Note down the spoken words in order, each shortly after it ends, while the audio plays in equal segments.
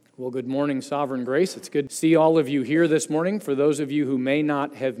Well, good morning, Sovereign Grace. It's good to see all of you here this morning. For those of you who may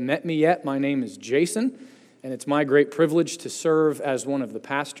not have met me yet, my name is Jason, and it's my great privilege to serve as one of the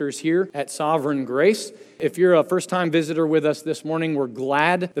pastors here at Sovereign Grace. If you're a first-time visitor with us this morning, we're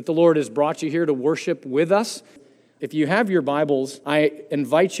glad that the Lord has brought you here to worship with us. If you have your Bibles, I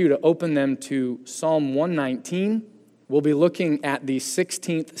invite you to open them to Psalm 119. We'll be looking at the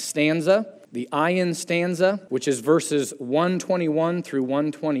 16th stanza, the Ayin stanza, which is verses 121 through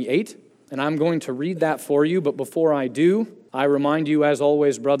 128. And I'm going to read that for you, but before I do, I remind you, as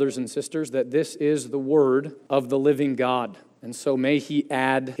always, brothers and sisters, that this is the word of the living God. And so may He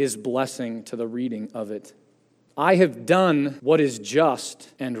add His blessing to the reading of it. I have done what is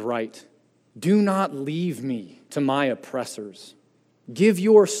just and right. Do not leave me to my oppressors. Give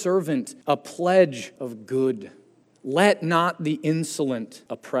your servant a pledge of good. Let not the insolent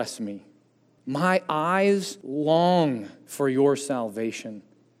oppress me. My eyes long for your salvation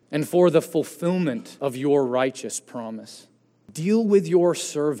and for the fulfillment of your righteous promise. Deal with your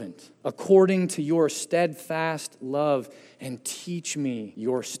servant according to your steadfast love and teach me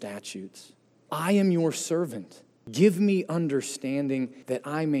your statutes. I am your servant. Give me understanding that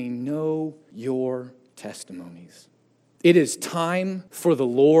I may know your testimonies. It is time for the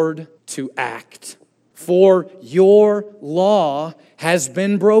Lord to act, for your law has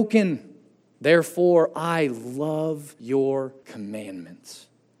been broken. Therefore, I love your commandments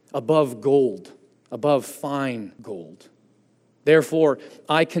above gold, above fine gold. Therefore,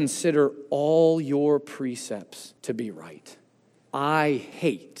 I consider all your precepts to be right. I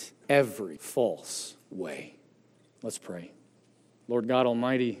hate every false way. Let's pray. Lord God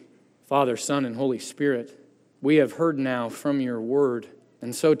Almighty, Father, Son, and Holy Spirit, we have heard now from your word,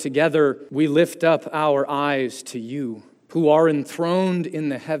 and so together we lift up our eyes to you, who are enthroned in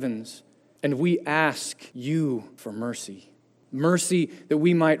the heavens, and we ask you for mercy. Mercy that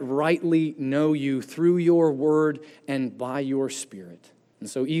we might rightly know you through your word and by your Spirit. And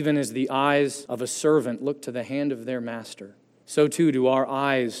so even as the eyes of a servant look to the hand of their master, so too do our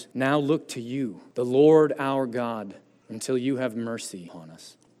eyes now look to you, the Lord our God, until you have mercy upon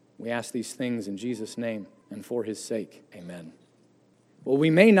us. We ask these things in Jesus' name and for his sake. Amen. Well,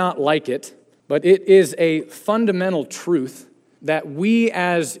 we may not like it, but it is a fundamental truth that we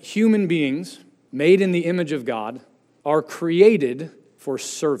as human beings, made in the image of God, are created for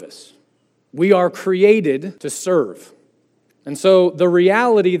service. We are created to serve. And so the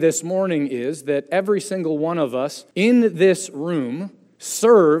reality this morning is that every single one of us in this room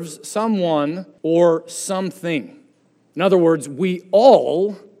serves someone or something. In other words, we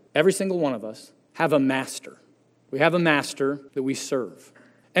all, every single one of us, have a master. We have a master that we serve.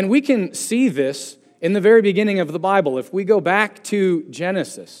 And we can see this in the very beginning of the Bible. If we go back to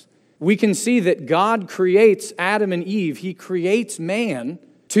Genesis, we can see that God creates Adam and Eve. He creates man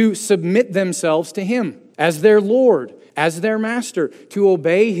to submit themselves to him as their Lord, as their master, to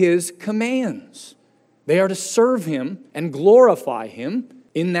obey his commands. They are to serve him and glorify him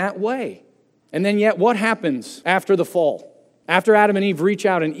in that way. And then yet, what happens after the fall? After Adam and Eve reach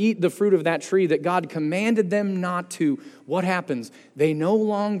out and eat the fruit of that tree that God commanded them not to, what happens? They no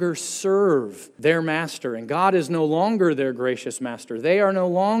longer serve their master, and God is no longer their gracious master. They are no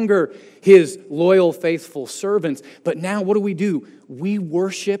longer his loyal, faithful servants. But now what do? We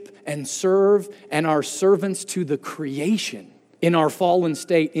worship and serve and are servants to the creation in our fallen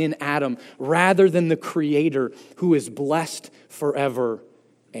state in Adam, rather than the Creator who is blessed forever.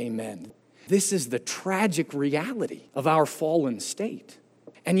 Amen. This is the tragic reality of our fallen state.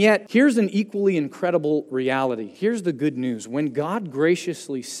 And yet, here's an equally incredible reality. Here's the good news. When God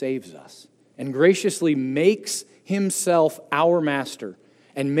graciously saves us and graciously makes himself our master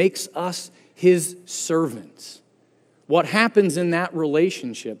and makes us his servants, what happens in that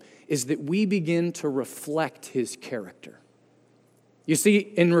relationship is that we begin to reflect his character. You see,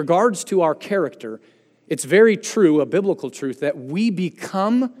 in regards to our character, it's very true, a biblical truth, that we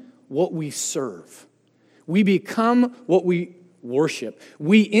become what we serve. We become what we worship.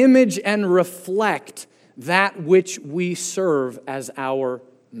 We image and reflect that which we serve as our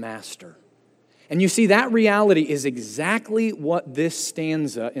master. And you see, that reality is exactly what this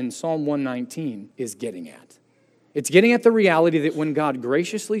stanza in Psalm 119 is getting at. It's getting at the reality that when God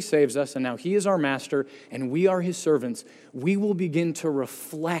graciously saves us, and now he is our master, and we are his servants, we will begin to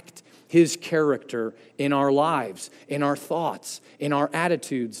reflect his character in our lives, in our thoughts, in our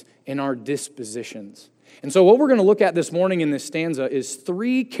attitudes, in our dispositions. And so what we're going to look at this morning in this stanza is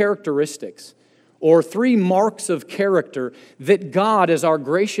three characteristics or three marks of character that God, as our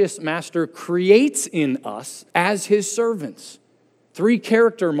gracious master, creates in us as his servants. Three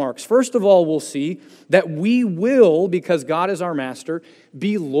character marks. First of all, we'll see that we will, because God is our master,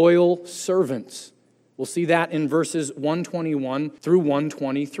 be loyal servants. We'll see that in verses 121 through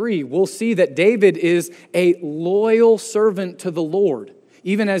 123. We'll see that David is a loyal servant to the Lord,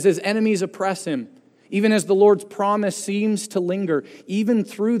 even as his enemies oppress him, even as the Lord's promise seems to linger. Even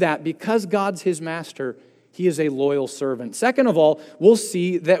through that, because God's his master, he is a loyal servant. Second of all, we'll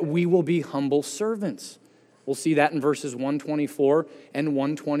see that we will be humble servants. We'll see that in verses 124 and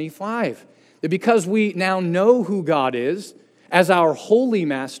 125. That because we now know who God is, as our holy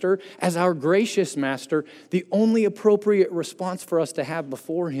master, as our gracious master, the only appropriate response for us to have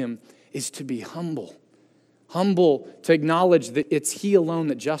before him is to be humble. Humble, to acknowledge that it's he alone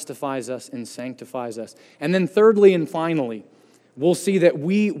that justifies us and sanctifies us. And then thirdly and finally, we'll see that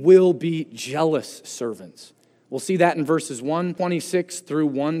we will be jealous servants. We'll see that in verses 126 through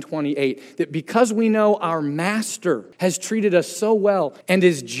 128, that because we know our master has treated us so well and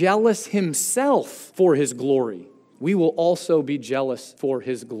is jealous himself for his glory, we will also be jealous for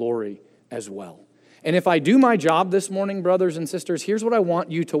his glory as well. And if I do my job this morning, brothers and sisters, here's what I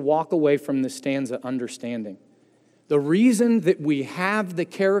want you to walk away from this stanza understanding. The reason that we have the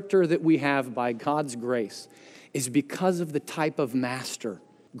character that we have by God's grace is because of the type of master,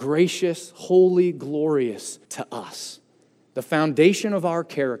 gracious, holy, glorious to us. The foundation of our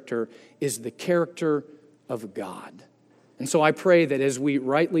character is the character of God. And so I pray that as we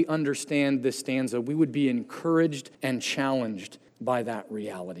rightly understand this stanza, we would be encouraged and challenged by that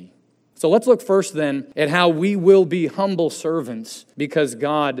reality. So let's look first then at how we will be humble servants because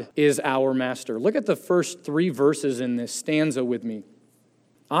God is our master. Look at the first three verses in this stanza with me.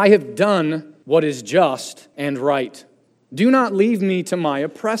 I have done what is just and right. Do not leave me to my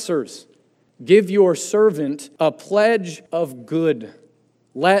oppressors. Give your servant a pledge of good.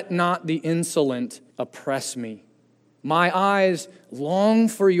 Let not the insolent oppress me. My eyes long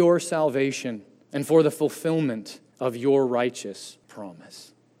for your salvation and for the fulfillment of your righteous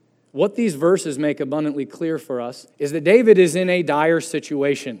promise. What these verses make abundantly clear for us is that David is in a dire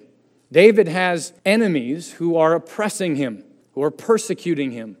situation. David has enemies who are oppressing him, who are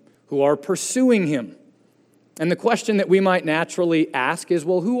persecuting him, who are pursuing him. And the question that we might naturally ask is,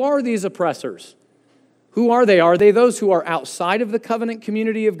 well, who are these oppressors? Who are they? Are they those who are outside of the covenant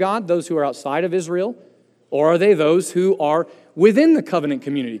community of God, those who are outside of Israel? Or are they those who are within the covenant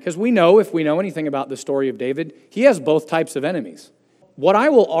community? Because we know, if we know anything about the story of David, he has both types of enemies. What I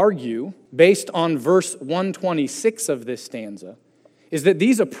will argue, based on verse 126 of this stanza, is that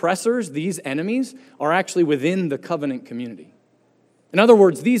these oppressors, these enemies, are actually within the covenant community. In other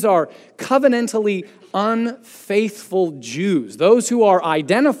words, these are covenantally unfaithful Jews, those who are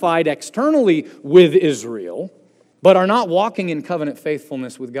identified externally with Israel, but are not walking in covenant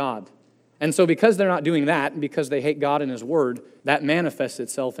faithfulness with God. And so because they're not doing that, and because they hate God and his word, that manifests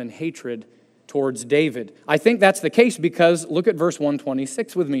itself in hatred towards David. I think that's the case because, look at verse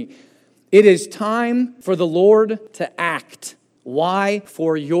 126 with me. It is time for the Lord to act. Why?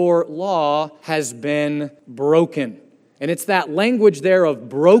 For your law has been broken. And it's that language there of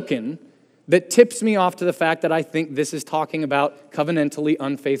broken that tips me off to the fact that I think this is talking about covenantally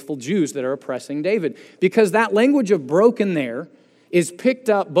unfaithful Jews that are oppressing David. Because that language of broken there is picked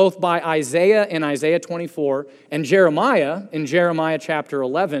up both by Isaiah in Isaiah 24 and Jeremiah in Jeremiah chapter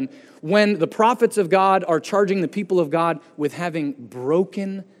 11, when the prophets of God are charging the people of God with having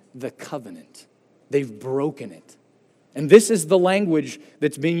broken the covenant. They've broken it. And this is the language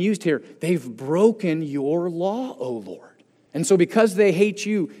that's being used here. They've broken your law, O Lord. And so because they hate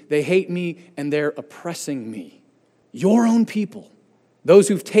you, they hate me, and they're oppressing me. Your own people, those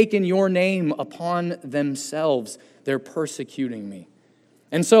who've taken your name upon themselves, they're persecuting me.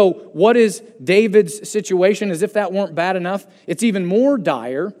 And so what is David's situation? As if that weren't bad enough, it's even more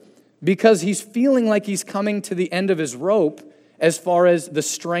dire because he's feeling like he's coming to the end of his rope as far as the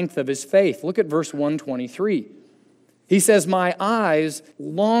strength of his faith. Look at verse 123. He says, my eyes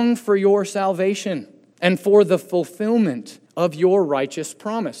long for your salvation and for the fulfillment of your righteous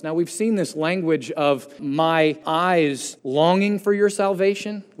promise. Now, we've seen this language of my eyes longing for your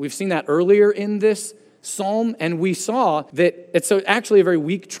salvation. We've seen that earlier in this psalm, and we saw that it's actually a very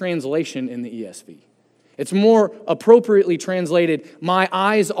weak translation in the ESV. It's more appropriately translated, my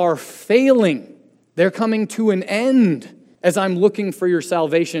eyes are failing. They're coming to an end as I'm looking for your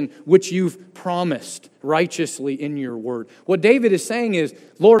salvation, which you've promised righteously in your word. What David is saying is,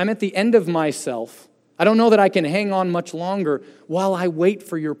 Lord, I'm at the end of myself. I don't know that I can hang on much longer while I wait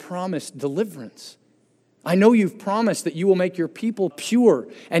for your promised deliverance. I know you've promised that you will make your people pure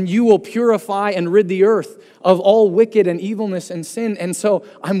and you will purify and rid the earth of all wicked and evilness and sin. And so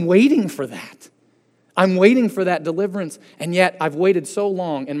I'm waiting for that. I'm waiting for that deliverance, and yet I've waited so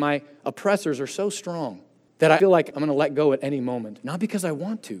long, and my oppressors are so strong that I feel like I'm going to let go at any moment. Not because I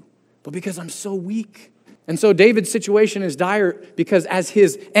want to, but because I'm so weak. And so David's situation is dire because as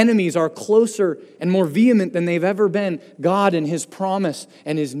his enemies are closer and more vehement than they've ever been, God and his promise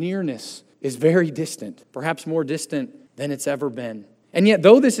and his nearness is very distant, perhaps more distant than it's ever been. And yet,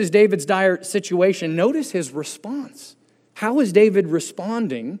 though this is David's dire situation, notice his response. How is David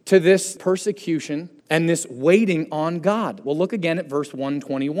responding to this persecution and this waiting on God? Well, look again at verse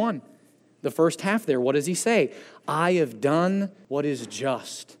 121. The first half there, what does he say? I have done what is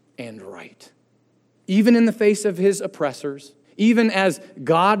just and right. Even in the face of his oppressors, even as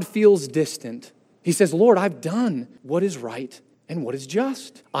God feels distant, he says, Lord, I've done what is right and what is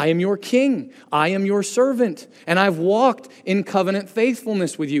just. I am your king. I am your servant. And I've walked in covenant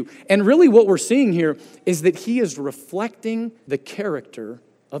faithfulness with you. And really what we're seeing here is that he is reflecting the character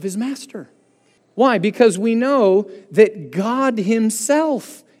of his master. Why? Because we know that God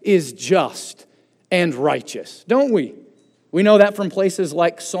himself is just and righteous, don't we? We know that from places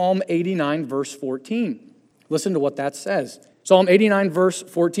like Psalm 89, verse 14. Listen to what that says. Psalm 89, verse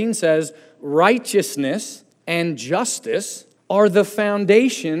 14 says, righteousness and justice are the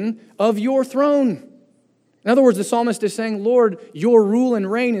foundation of your throne. In other words, the psalmist is saying, Lord, your rule and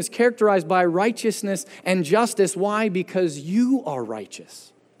reign is characterized by righteousness and justice. Why? Because you are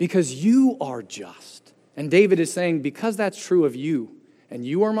righteous, because you are just. And David is saying, because that's true of you, and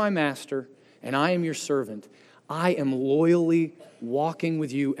you are my master, and I am your servant, I am loyally walking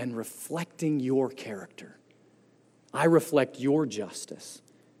with you and reflecting your character. I reflect your justice.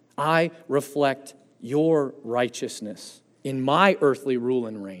 I reflect your righteousness in my earthly rule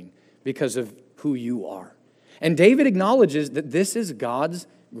and reign because of who you are. And David acknowledges that this is God's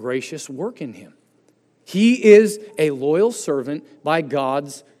gracious work in him. He is a loyal servant by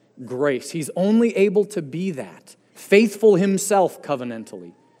God's grace. He's only able to be that, faithful himself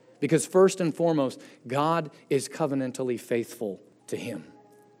covenantally. Because first and foremost, God is covenantally faithful to him.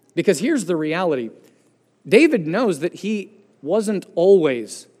 Because here's the reality. David knows that he wasn't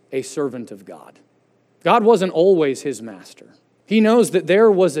always a servant of God. God wasn't always his master. He knows that there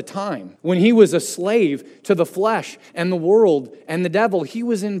was a time when he was a slave to the flesh and the world and the devil. He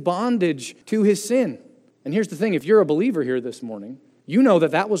was in bondage to his sin. And here's the thing, if you're a believer here this morning, you know that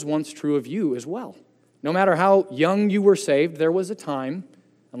that was once true of you as well. No matter how young you were saved, there was a time,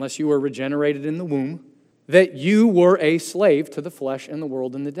 unless you were regenerated in the womb, that you were a slave to the flesh and the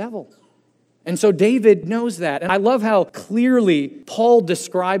world and the devil. And so David knows that. And I love how clearly Paul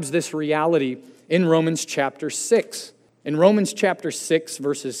describes this reality in Romans chapter 6. In Romans chapter 6,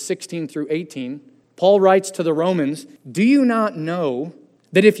 verses 16 through 18, Paul writes to the Romans, do you not know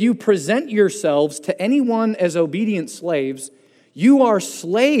that if you present yourselves to anyone as obedient slaves, you are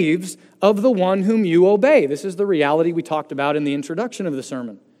slaves of the one whom you obey? This is the reality we talked about in the introduction of the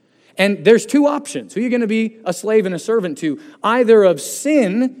sermon. And there's two options. Who are you going to be a slave and a servant to? Either of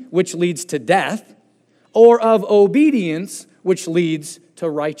sin, which leads to death, or of obedience, which leads to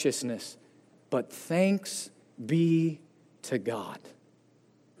righteousness. But thanks be to God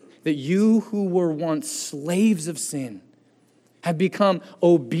that you who were once slaves of sin have become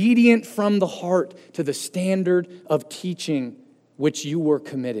obedient from the heart to the standard of teaching which you were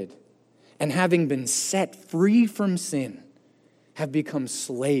committed. And having been set free from sin, have become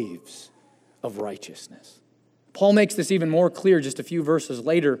slaves of righteousness. Paul makes this even more clear just a few verses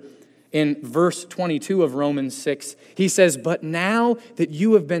later in verse 22 of Romans 6. He says, but now that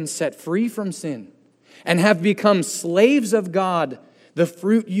you have been set free from sin and have become slaves of God, the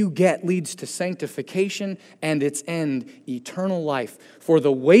fruit you get leads to sanctification and its end, eternal life. For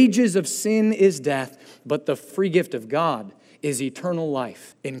the wages of sin is death, but the free gift of God is eternal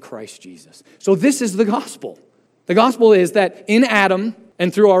life in Christ Jesus. So this is the gospel. The gospel is that in Adam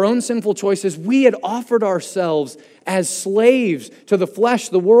and through our own sinful choices, we had offered ourselves as slaves to the flesh,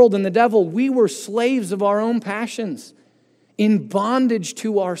 the world, and the devil. We were slaves of our own passions, in bondage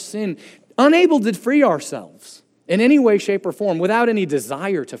to our sin, unable to free ourselves in any way, shape, or form, without any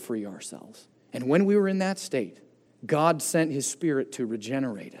desire to free ourselves. And when we were in that state, God sent His Spirit to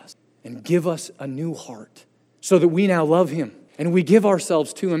regenerate us and give us a new heart so that we now love Him. And we give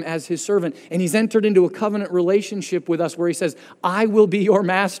ourselves to Him as His servant. And He's entered into a covenant relationship with us where He says, I will be your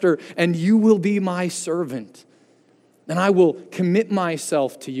master and you will be my servant. And I will commit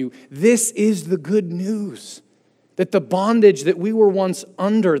myself to you. This is the good news. That the bondage that we were once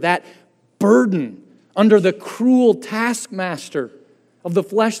under, that burden under the cruel taskmaster of the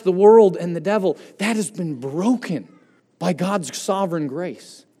flesh, the world, and the devil, that has been broken by God's sovereign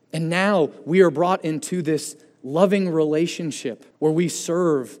grace. And now we are brought into this loving relationship where we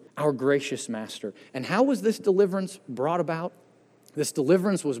serve our gracious Master. And how was this deliverance brought about? This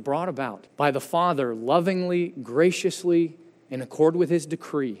deliverance was brought about by the Father lovingly, graciously, in accord with His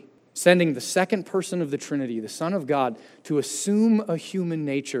decree, sending the second person of the Trinity, the Son of God, to assume a human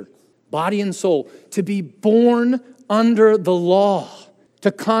nature, body and soul, to be born under the law,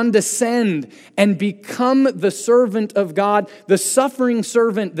 to condescend and become the servant of God, the suffering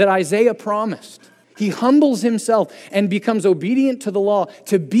servant that Isaiah promised. He humbles Himself and becomes obedient to the law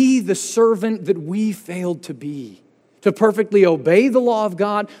to be the servant that we failed to be, to perfectly obey the law of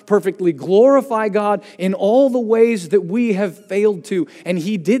God, perfectly glorify God in all the ways that we have failed to. And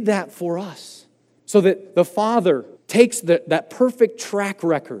He did that for us, so that the Father takes that perfect track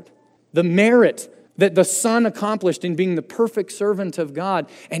record, the merit that the Son accomplished in being the perfect servant of God,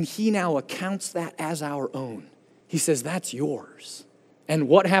 and He now accounts that as our own. He says, that's yours. And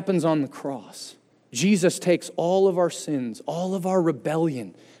what happens on the cross? Jesus takes all of our sins, all of our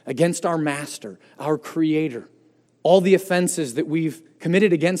rebellion against our Master, our Creator, all the offenses that we've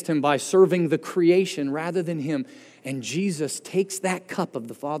committed against Him by serving the creation rather than Him, and Jesus takes that cup of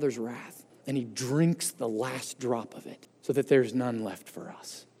the Father's wrath and He drinks the last drop of it so that there's none left for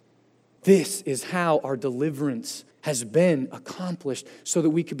us. This is how our deliverance has been accomplished, so that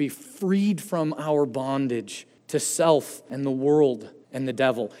we could be freed from our bondage to self and the world and the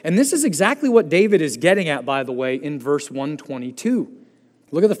devil. And this is exactly what David is getting at, by the way, in verse 122.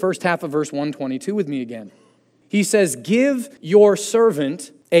 Look at the first half of verse 122 with me again. He says, give your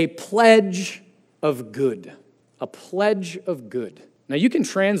servant a pledge of good. A pledge of good. Now you can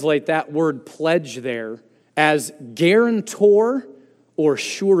translate that word pledge there as guarantor or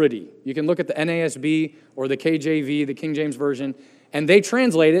surety. You can look at the NASB or the KJV, the King James Version, and they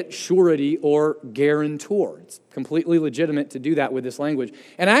translate it surety or guarantor. It's completely legitimate to do that with this language.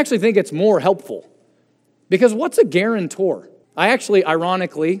 And I actually think it's more helpful. Because what's a guarantor?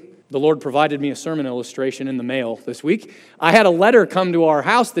 Ironically, the Lord provided me a sermon illustration in the mail this week. I had a letter come to our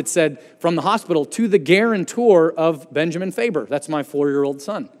house that said, from the hospital, to the guarantor of Benjamin Faber. That's my 4-year-old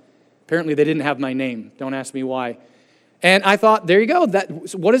son. Apparently they didn't have my name. Don't ask me why. And I thought, there you go.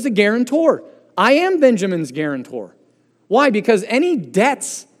 What is a guarantor? I am Benjamin's guarantor. Why? Because any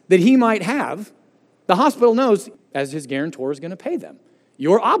debts that he might have, the hospital knows as his guarantor is going to pay them.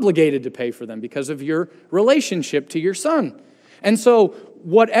 You're obligated to pay for them because of your relationship to your son. And so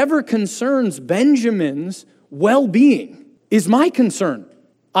whatever concerns Benjamin's well-being is my concern.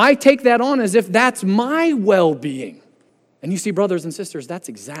 I take that on as if that's my well-being. And you see, brothers and sisters, that's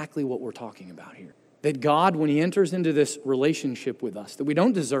exactly what we're talking about here. That God, when He enters into this relationship with us that we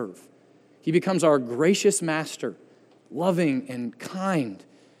don't deserve, He becomes our gracious Master, loving and kind,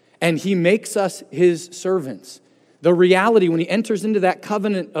 and He makes us His servants. The reality when He enters into that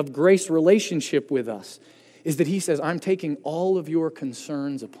covenant of grace relationship with us is that He says, I'm taking all of your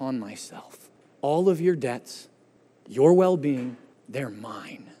concerns upon myself. All of your debts, your well-being, they're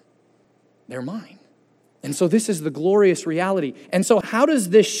mine. They're mine. And so this is the glorious reality. And so how does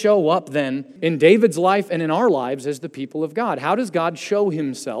this show up then in David's life and in our lives as the people of God? How does God show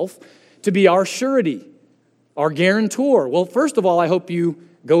Himself to be our surety, our guarantor? Well, first of all, I hope you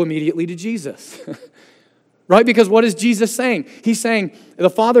go immediately to Jesus. Right? Because what is Jesus saying? He's saying the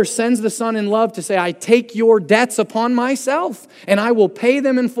Father sends the Son in love to say, I take your debts upon myself and I will pay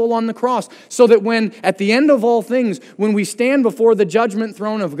them in full on the cross, so that when, at the end of all things, when we stand before the judgment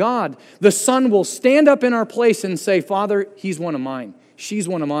throne of God, the Son will stand up in our place and say, Father, he's one of mine. She's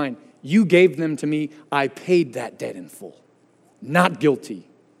one of mine. You gave them to me. I paid that debt in full. Not guilty,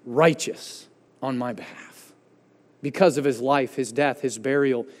 righteous on my behalf. Because of His life, His death, His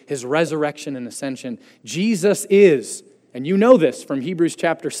burial, His resurrection and ascension, Jesus is, and you know this from Hebrews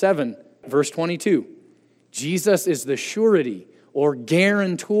chapter 7, verse 22, Jesus is the surety or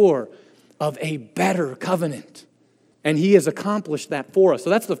guarantor of a better covenant. And He has accomplished that for us. So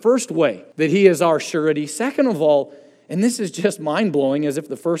that's the first way that He is our surety. Second of all, and this is just mind-blowing as if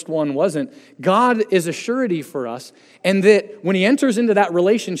the first one wasn't, God is a surety for us, and that when He enters into that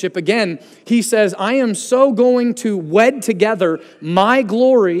relationship again, He says, I am so going to wed together my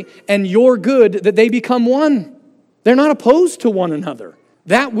glory and your good that they become one. They're not opposed to one another.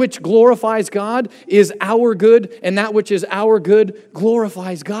 That which glorifies God is our good, and that which is our good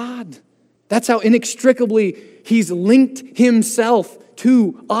glorifies God. That's how inextricably He's linked Himself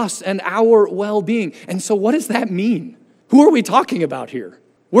to us and our well-being. And so what does that mean? Who are we talking about here?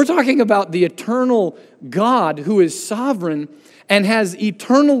 We're talking about the eternal God who is sovereign and has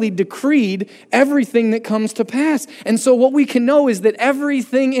eternally decreed everything that comes to pass. And so what we can know is that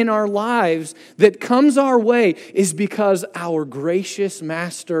everything in our lives that comes our way is because our gracious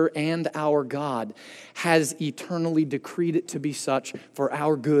Master and our God has eternally decreed it to be such for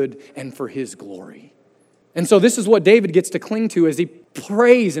our good and for His glory. And so this is what David gets to cling to as he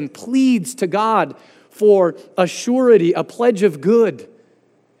prays and pleads to God for a surety, a pledge of good.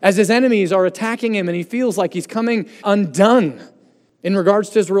 As his enemies are attacking him and he feels like he's coming undone in regards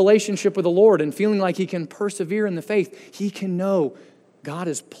to his relationship with the Lord and feeling like he can persevere in the faith, he can know God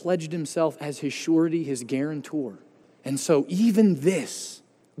has pledged Himself as his surety, his guarantor. And so even this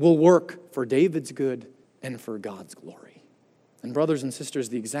will work for David's good and for God's glory. And brothers and sisters,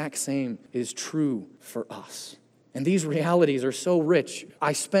 the exact same is true for us. And these realities are so rich.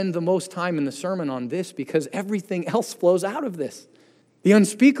 I spend the most time in the sermon on this because everything else flows out of this. The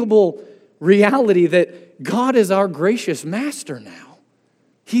unspeakable reality that God is our gracious Master now.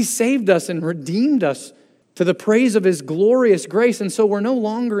 He saved us and redeemed us to the praise of His glorious grace. And so we're no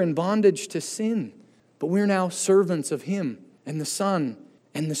longer in bondage to sin, but we're now servants of Him and the Son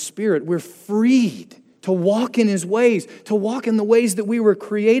and the Spirit. We're freed to walk in His ways, to walk in the ways that we were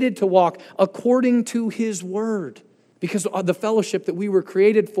created to walk according to His Word. Because the fellowship that we were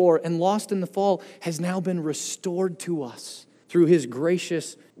created for and lost in the fall has now been restored to us through His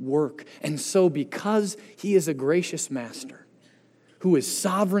gracious work. And so because He is a gracious Master who has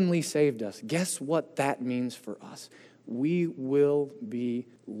sovereignly saved us, guess what that means for us? We will be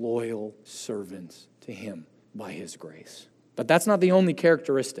loyal servants to Him by His grace. But that's not the only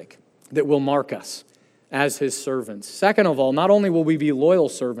characteristic that will mark us as His servants. Second of all, not only will we be loyal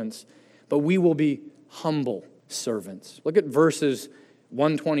servants, but we will be humble servants. Look at verses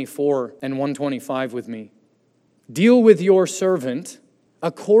 124 and 125 with me. Deal with your servant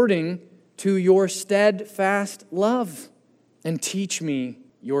according to your steadfast love, and teach me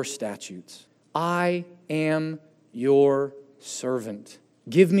your statutes. I am your servant.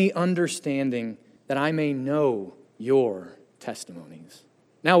 Give me understanding that I may know your testimonies.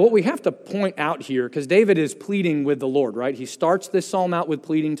 Now, what we have to point out here, because David is pleading with the Lord, right? He starts this psalm out with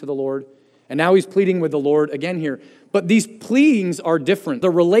pleading to the Lord, and now he's pleading with the Lord again here. But these pleadings are different.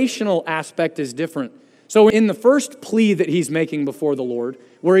 The relational aspect is different. So in the first plea that he's making before the Lord,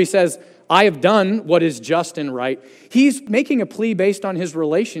 where he says, I have done what is just and right, he's making a plea based on his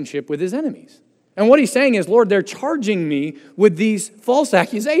relationship with his enemies. And what he's saying is, Lord, they're charging me with these false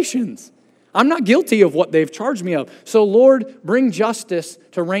accusations. I'm not guilty of what they've charged me of. So Lord, bring justice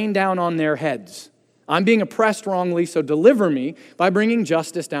to rain down on their heads. I'm being oppressed wrongly, so deliver me by bringing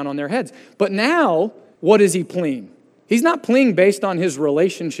justice down on their heads. But now, what is he pleading? He's not pleading based on his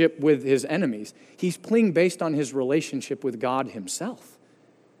relationship with his enemies. He's pleading based on his relationship with God Himself.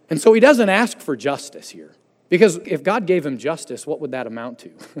 And so he doesn't ask for justice here. Because if God gave him justice, what would that amount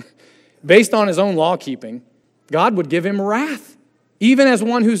to? Based on his own law keeping, God would give him wrath. Even as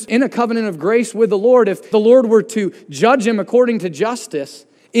one who's in a covenant of grace with the Lord, if the Lord were to judge him according to justice,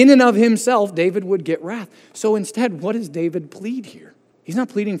 in and of himself, David would get wrath. So instead, what does David plead here? He's not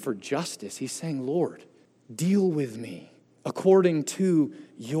pleading for justice. He's saying, Lord, deal with me according to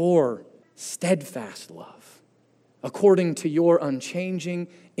your steadfast love, according to your unchanging,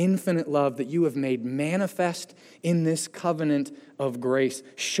 infinite love that you have made manifest in this covenant of grace.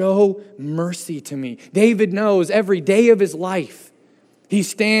 Show mercy to me. David knows every day of his life he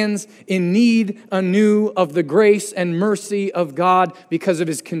stands in need anew of the grace and mercy of God because of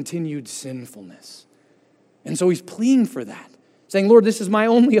his continued sinfulness. And so he's pleading for that, saying, Lord, this is my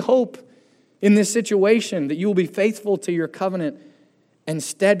only hope in this situation, that you will be faithful to your covenant and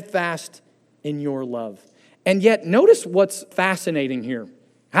steadfast in your love. And yet, notice what's fascinating here.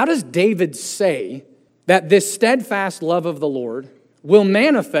 How does David say that this steadfast love of the Lord will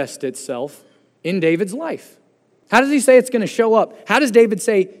manifest itself in David's life? How does he say it's going to show up? How does David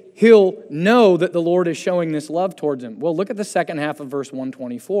say he'll know that the Lord is showing this love towards him? Well, look at the second half of verse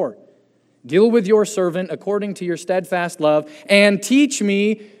 124. Deal with your servant according to your steadfast love and teach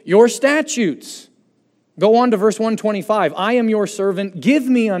me your statutes. Go on to verse 125. I am your servant. Give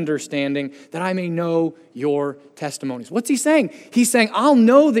me understanding that I may know your testimonies. What's he saying? He's saying, I'll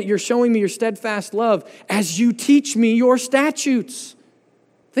know that you're showing me your steadfast love as you teach me your statutes.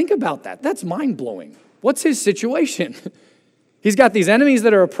 Think about that. That's mind-blowing. What's his situation? He's got these enemies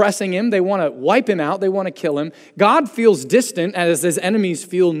that are oppressing him. They want to wipe him out. They want to kill him. God feels distant as his enemies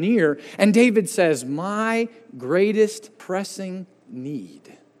feel near. And David says, my greatest pressing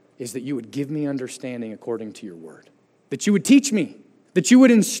need is that you would give me understanding according to your word. That you would teach me. That you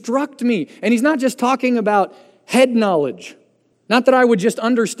would instruct me. And he's not just talking about head knowledge. Not that I would just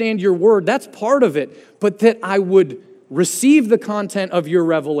understand your word, that's part of it, but that I would receive the content of your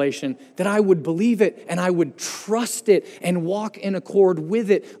revelation, that I would believe it and I would trust it and walk in accord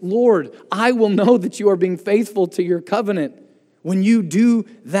with it. Lord, I will know that you are being faithful to your covenant when you do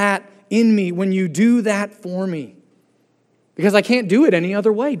that in me, when you do that for me. Because I can't do it any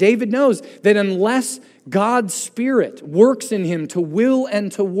other way. David knows that unless God's Spirit works in him to will and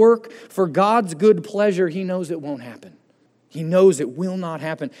to work for God's good pleasure, he knows it won't happen. He knows it will not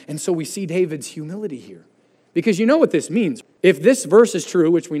happen. And so we see David's humility here. Because you know what this means. If this verse is true,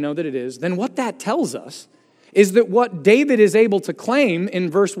 which we know that it is, then what that tells us is that what David is able to claim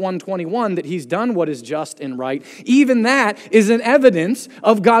in verse 121, that he's done what is just and right, even that is an evidence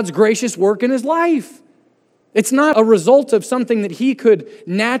of God's gracious work in his life. It's not a result of something that he could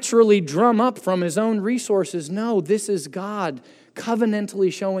naturally drum up from his own resources. No, this is God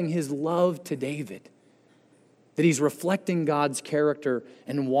covenantally showing his love to David. That he's reflecting God's character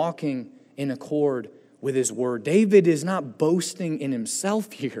and walking in accord with his word. David is not boasting in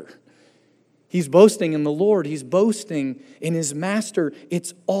himself here. He's boasting in the Lord. He's boasting in his master.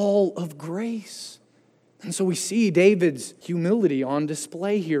 It's all of grace. And so we see David's humility on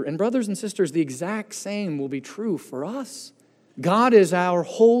display here. And brothers and sisters, the exact same will be true for us. God is our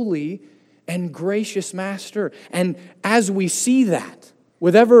holy and gracious master. And as we see that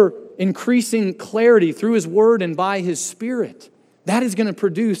with ever increasing clarity through his word and by his Spirit, that is going to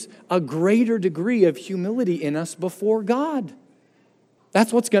produce a greater degree of humility in us before God.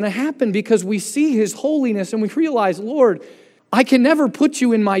 That's what's going to happen because we see his holiness and we realize, Lord, I can never put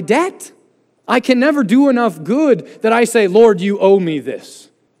you in my debt. I can never do enough good that I say, Lord, you owe me this.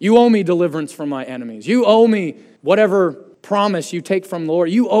 You owe me deliverance from my enemies. You owe me whatever promise you take from the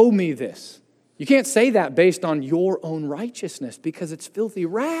Lord. You owe me this. You can't say that based on your own righteousness because it's filthy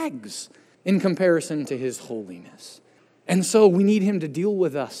rags in comparison to his holiness. And so we need him to deal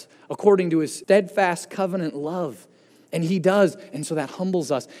with us according to his steadfast covenant love. And he does. And so that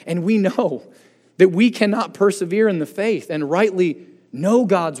humbles us. And we know that we cannot persevere in the faith and rightly know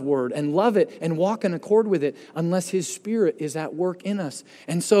God's word and love it and walk in accord with it unless his Spirit is at work in us.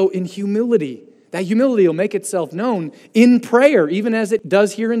 And so in humility, that humility will make itself known in prayer, even as it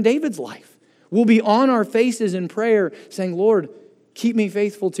does here in David's life. We'll be on our faces in prayer saying, Lord, keep me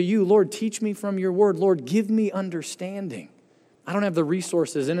faithful to you. Lord, teach me from your word. Lord, give me understanding. I don't have the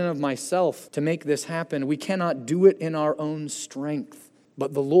resources in and of myself to make this happen. We cannot do it in our own strength,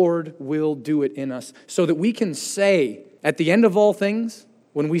 but the Lord will do it in us so that we can say at the end of all things,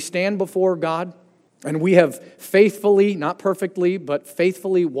 when we stand before God and we have faithfully, not perfectly, but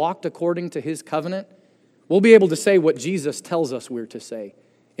faithfully walked according to his covenant, we'll be able to say what Jesus tells us we're to say.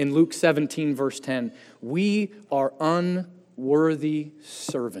 In Luke 17, verse 10, we are unworthy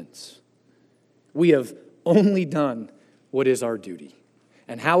servants. We have only done what is our duty.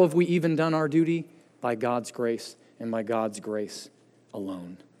 And how have we even done our duty? By God's grace and by God's grace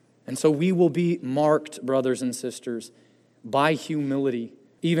alone. And so we will be marked, brothers and sisters, by humility,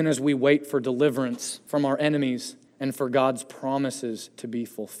 even as we wait for deliverance from our enemies and for God's promises to be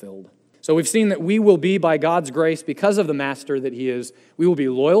fulfilled. So we've seen that we will be, by God's grace, because of the master that he is, we will be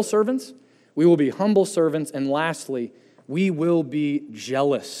loyal servants, we will be humble servants, and lastly, we will be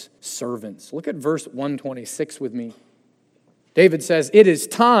jealous servants. Look at verse 126 with me. David says, "It is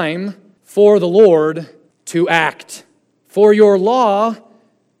time for the Lord to act, for your law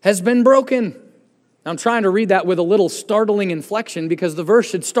has been broken." Now, I'm trying to read that with a little startling inflection because the verse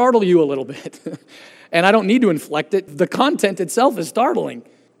should startle you a little bit. And I don't need to inflect it. The content itself is startling.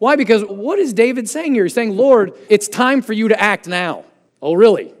 Why? Because what is David saying here? He's saying, Lord, it's time for you to act now. Oh,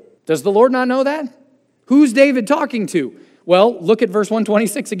 really? Does the Lord not know that? Who's David talking to? Well, look at verse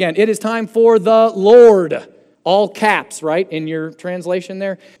 126 again. It is time for the Lord. All caps, right, in your translation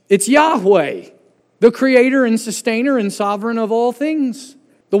there. It's Yahweh, the creator and sustainer and sovereign of all things.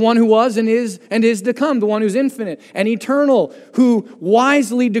 The one who was and is to come, the one who's infinite and eternal, who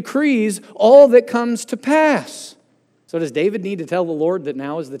wisely decrees all that comes to pass. So does David need to tell the Lord that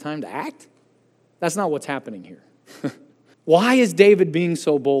now is the time to act? That's not what's happening here. Why is David being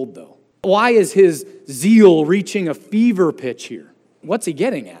so bold, though? Why is his zeal reaching a fever pitch here? What's he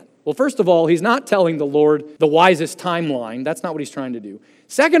getting at? Well, first of all, he's not telling the Lord the wisest timeline. That's not what he's trying to do.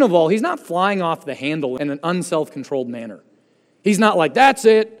 Second of all, he's not flying off the handle in an unself-controlled manner. He's not like, that's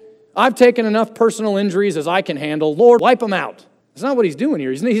it. I've taken enough personal injuries as I can handle. Lord, wipe them out. That's not what he's doing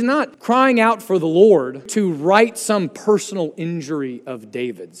here. He's not crying out for the Lord to right some personal injury of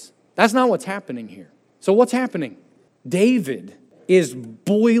David's. That's not what's happening here. So what's happening? David is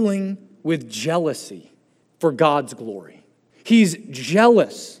boiling with jealousy for God's glory. He's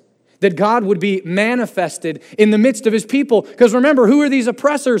jealous that God would be manifested in the midst of his people. Because remember, who are these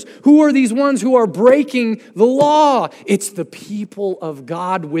oppressors? Who are these ones who are breaking the law? It's the people of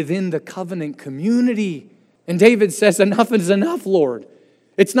God within the covenant community. And David says, enough is enough, Lord.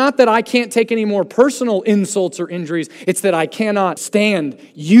 It's not that I can't take any more personal insults or injuries. It's that I cannot stand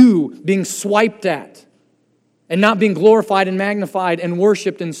you being swiped at and not being glorified and magnified and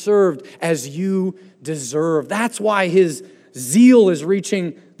worshiped and served as you deserve. That's why his zeal is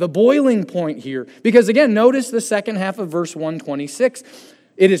reaching the boiling point here. Because again, notice the second half of verse 126.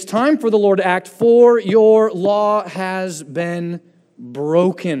 It is time for the Lord to act, for your law has been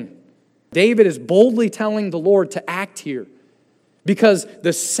broken. David is boldly telling the Lord to act here because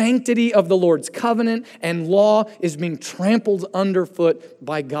the sanctity of the Lord's covenant and law is being trampled underfoot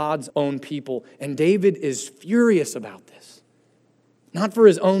by God's own people. And David is furious about this. Not for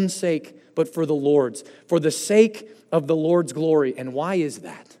his own sake, but for the Lord's. For the sake of the Lord's glory. And why is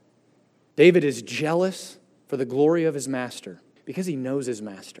that? David is jealous for the glory of his master because he knows his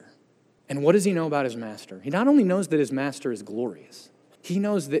master. And what does he know about his master? He not only knows that his master is glorious, he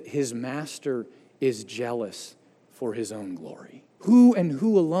knows that his master is jealous for his own glory. Who and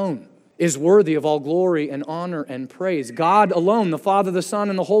who alone is worthy of all glory and honor and praise? God alone, the Father, the Son,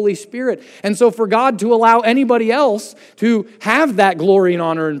 and the Holy Spirit. And so for God to allow anybody else to have that glory and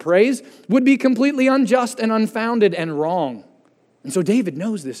honor and praise would be completely unjust and unfounded and wrong. And so David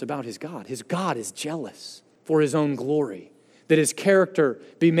knows this about his God. His God is jealous for his own glory, that his character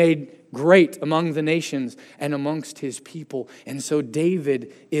be made great among the nations and amongst his people. And so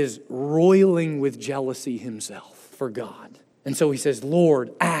David is roiling with jealousy himself for God. And so he says,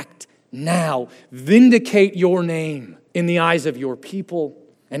 Lord, act now. Vindicate your name in the eyes of your people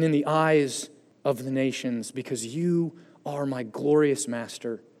and in the eyes of the nations, because you are my glorious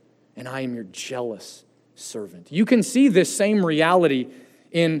master and I am your jealous servant. You can see this same reality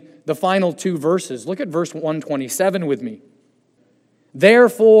in the final two verses. Look at verse 127 with me.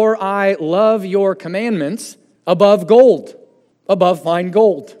 Therefore I love your commandments above gold, above fine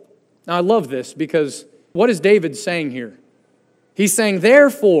gold. Now I love this because what is David saying here? He's saying,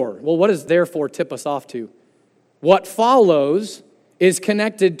 therefore, well, what does therefore tip us off to? What follows is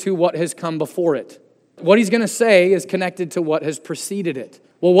connected to what has come before it. What he's going to say is connected to what has preceded it.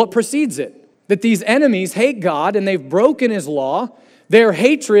 Well, what precedes it? That these enemies hate God and they've broken his law. Their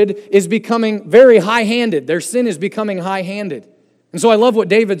hatred is becoming very high-handed. Their sin is becoming high-handed. And so I love what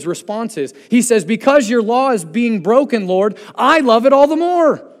David's response is. He says, because your law is being broken, Lord, I love it all the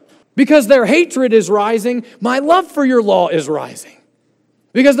more. Because their hatred is rising, my love for your law is rising.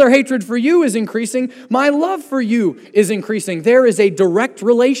 Because their hatred for you is increasing, my love for you is increasing. There is a direct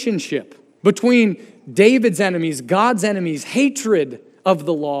relationship between David's enemies, God's enemies' hatred of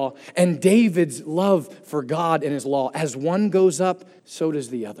the law, and David's love for God and his law. As one goes up, so does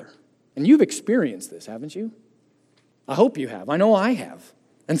the other. And you've experienced this, haven't you? I hope you have. I know I have.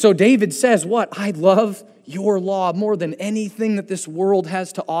 And so David says, what? I love your law more than anything that this world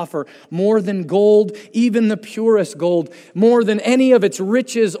has to offer, more than gold, even the purest gold, more than any of its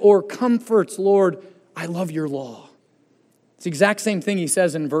riches or comforts, Lord, I love your law. It's the exact same thing he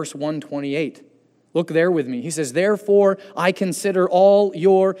says in verse 128. Look there with me. He says, therefore, I consider all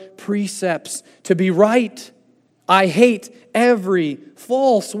your precepts to be right. I hate every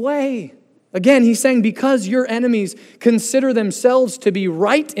false way. Again, he's saying because your enemies consider themselves to be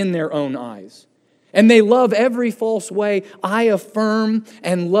right in their own eyes, and they love every false way, I affirm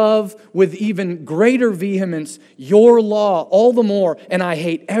and love with even greater vehemence your law all the more, and I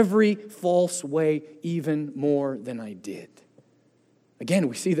hate every false way even more than I did. Again,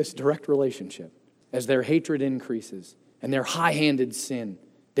 we see this direct relationship. As their hatred increases and their high-handed sin,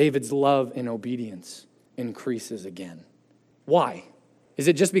 David's love and obedience increases again. Why? Is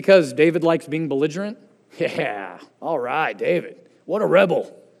it just because David likes being belligerent? Yeah, all right, David, what a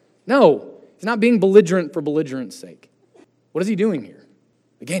rebel. No, he's not being belligerent for belligerent's sake. What is he doing here?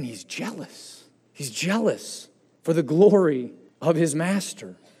 Again, he's jealous. He's jealous for the glory of his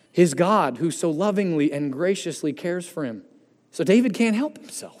master, his God, who so lovingly and graciously cares for him. So David can't help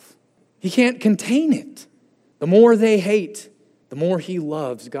himself. He can't contain it. The more they hate, the more he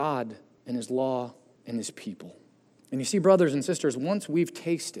loves God and his law and his people. And you see, brothers and sisters, once we've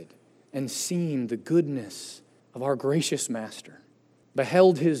tasted and seen the goodness of our gracious master,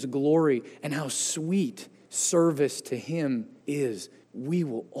 beheld his glory and how sweet service to him is, we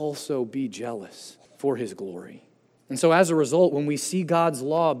will also be jealous for his glory. And so as a result, when we see God's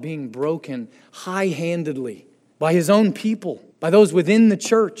law being broken high-handedly by his own people, by those within the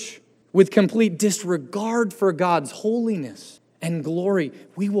church, with complete disregard for God's holiness and glory,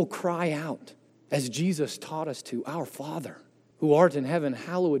 we will cry out, as Jesus taught us to, our Father, who art in heaven,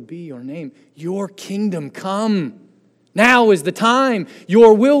 hallowed be your name. Your kingdom come. Now is the time.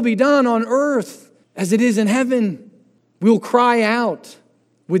 Your will be done on earth as it is in heaven. We'll cry out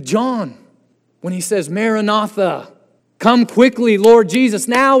with John when he says, Maranatha, come quickly, Lord Jesus.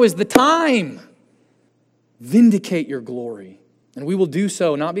 Now is the time. Vindicate your glory. And we will do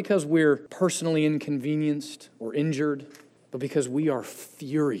so not because we're personally inconvenienced or injured, but because we are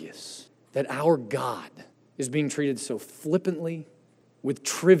furious that our God is being treated so flippantly, with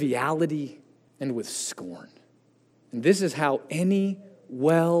triviality, and with scorn. And this is how any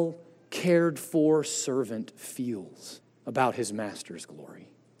well cared for servant feels about his master's glory.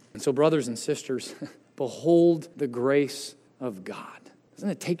 And so, brothers and sisters, behold the grace of God. Doesn't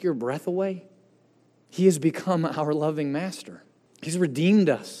it take your breath away? He has become our loving master. He's redeemed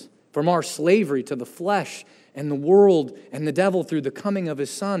us from our slavery to the flesh and the world and the devil through the coming of his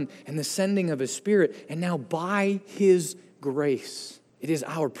Son and the sending of his Spirit. And now by his grace, it is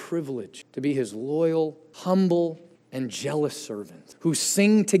our privilege to be his loyal, humble, and jealous servants who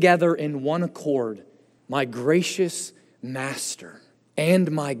sing together in one accord, my gracious Master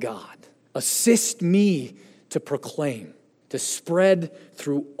and my God, assist me to proclaim, to spread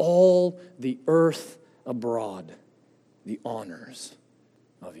through all the earth abroad the honors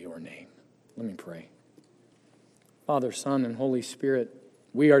of your name. Let me pray. Father, Son, and Holy Spirit,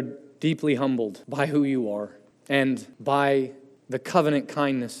 we are deeply humbled by who you are and by the covenant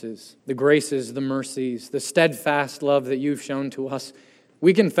kindnesses, the graces, the mercies, the steadfast love that you've shown to us.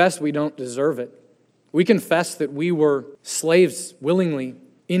 We confess we don't deserve it. We confess that we were slaves willingly,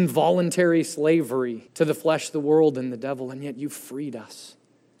 involuntary slavery to the flesh, the world, and the devil, and yet you freed us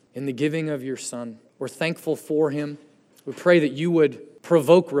in the giving of your Son. We're thankful for him. We pray that you would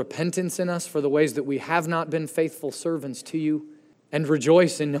provoke repentance in us for the ways that we have not been faithful servants to you, and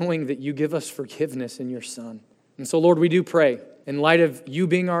rejoice in knowing that you give us forgiveness in your Son. And so, Lord, we do pray, in light of you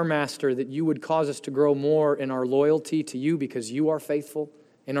being our master, that you would cause us to grow more in our loyalty to you because you are faithful,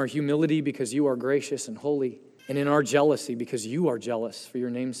 in our humility because you are gracious and holy, and in our jealousy because you are jealous for your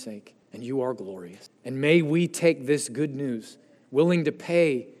name's sake, and you are glorious. And may we take this good news, willing to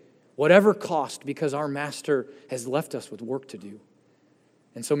pay whatever cost, because our master has left us with work to do.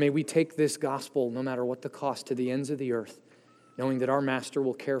 And so may we take this gospel, no matter what the cost, to the ends of the earth, knowing that our master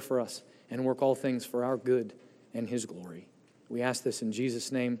will care for us and work all things for our good and his glory. We ask this in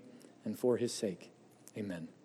Jesus' name and for his sake. Amen.